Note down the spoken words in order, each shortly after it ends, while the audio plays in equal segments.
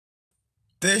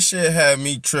This shit had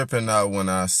me tripping out when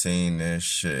I seen this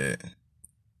shit.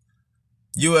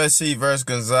 USC versus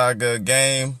Gonzaga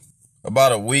game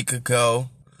about a week ago,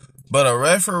 but a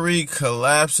referee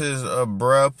collapses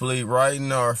abruptly right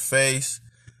in our face,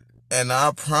 and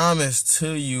I promise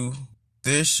to you,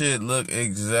 this shit look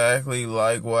exactly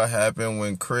like what happened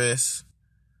when Chris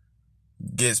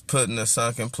gets put in a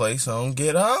sunken place on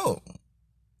Get Out.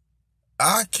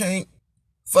 I can't,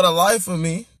 for the life of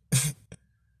me,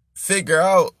 figure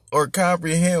out or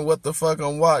comprehend what the fuck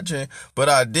I'm watching, but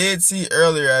I did see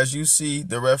earlier, as you see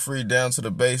the referee down to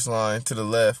the baseline to the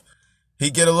left, he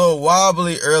get a little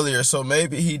wobbly earlier, so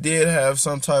maybe he did have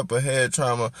some type of head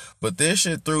trauma, but this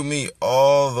shit threw me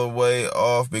all the way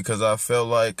off because I felt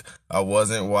like I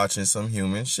wasn't watching some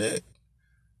human shit.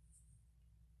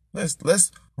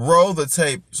 Let's roll the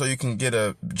tape so you can get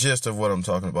a gist of what I'm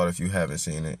talking about if you haven't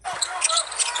seen it.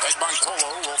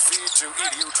 Will feed to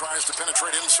Edie, who tries to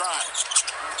penetrate inside.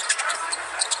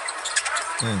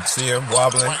 See him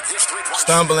wobbling,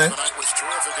 stumbling. Tonight was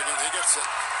terrific, and he gets it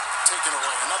taken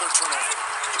away. Another turnover.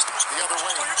 The other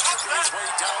way, chipping his way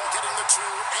down, getting the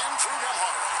two. Andrew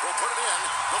Nemhard will put it in.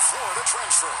 The Florida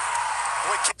transfer.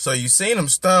 So you seen him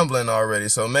stumbling already.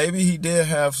 So maybe he did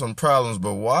have some problems,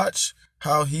 but watch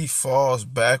how he falls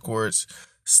backwards,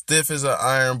 stiff as an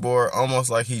iron board,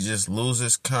 almost like he just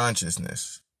loses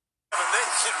consciousness. And they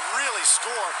can really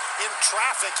score in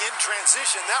traffic, in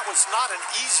transition. That was not an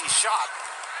easy shot.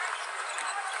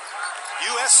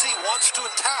 USC wants to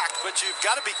attack, but you've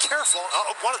got to be careful.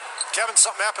 Kevin,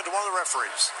 something happened to one of the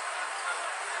referees.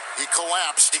 He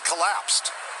collapsed. He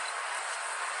collapsed.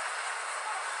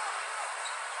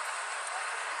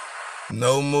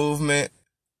 No movement,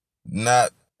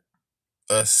 not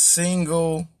a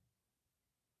single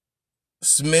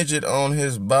smidget on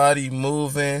his body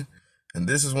moving. And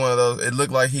this is one of those, it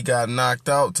looked like he got knocked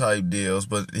out type deals,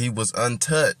 but he was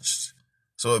untouched.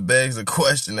 So it begs the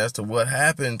question as to what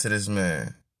happened to this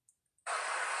man.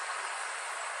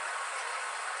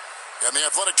 And the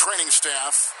athletic training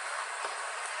staff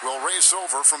will race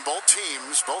over from both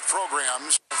teams, both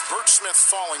programs. Bert Smith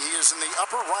falling, he is in the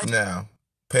upper right. Now,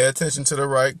 pay attention to the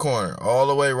right corner, all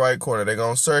the way right corner. They're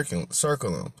going to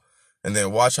circle him. And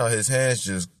then watch how his hands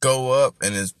just go up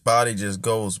and his body just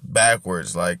goes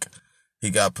backwards like he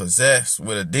got possessed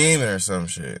with a demon or some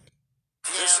shit.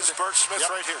 This is Bert Smith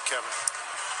right here, Kevin.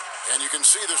 And you can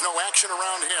see there's no action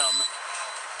around him.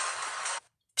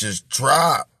 Just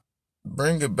drop.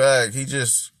 Bring it back. He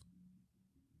just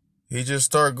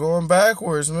start going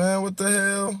backwards, man. What the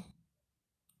hell?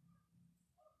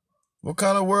 What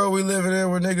kind of world we living in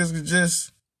where niggas could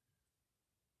just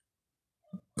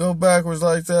go backwards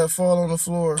like that, fall on the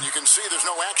floor? You can see there's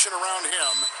no action around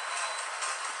him.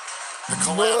 The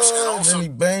collapse and also... Then he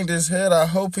banged his head. I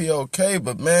hope he okay,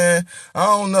 but man, I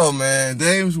don't know, man.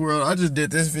 Dame's World, I just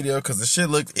did this video because the shit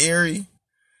looked eerie.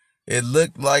 It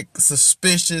looked like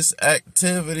suspicious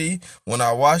activity. When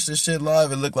I watched this shit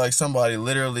live, it looked like somebody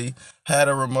literally had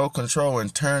a remote control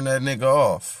and turned that nigga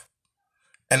off.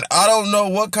 And I don't know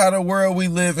what kind of world we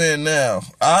live in now.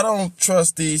 I don't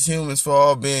trust these humans for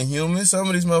all being human. Some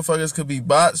of these motherfuckers could be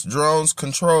bots, drones,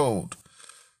 controlled.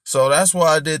 So that's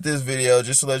why I did this video,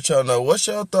 just to let y'all know. What's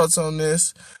your thoughts on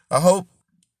this? I hope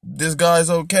this guy's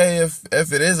okay if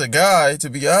it is a guy, to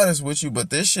be honest with you.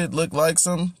 But this shit looked like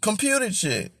some computed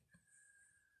shit.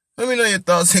 Let me know your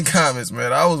thoughts and comments,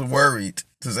 man. I was worried,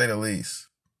 to say the least.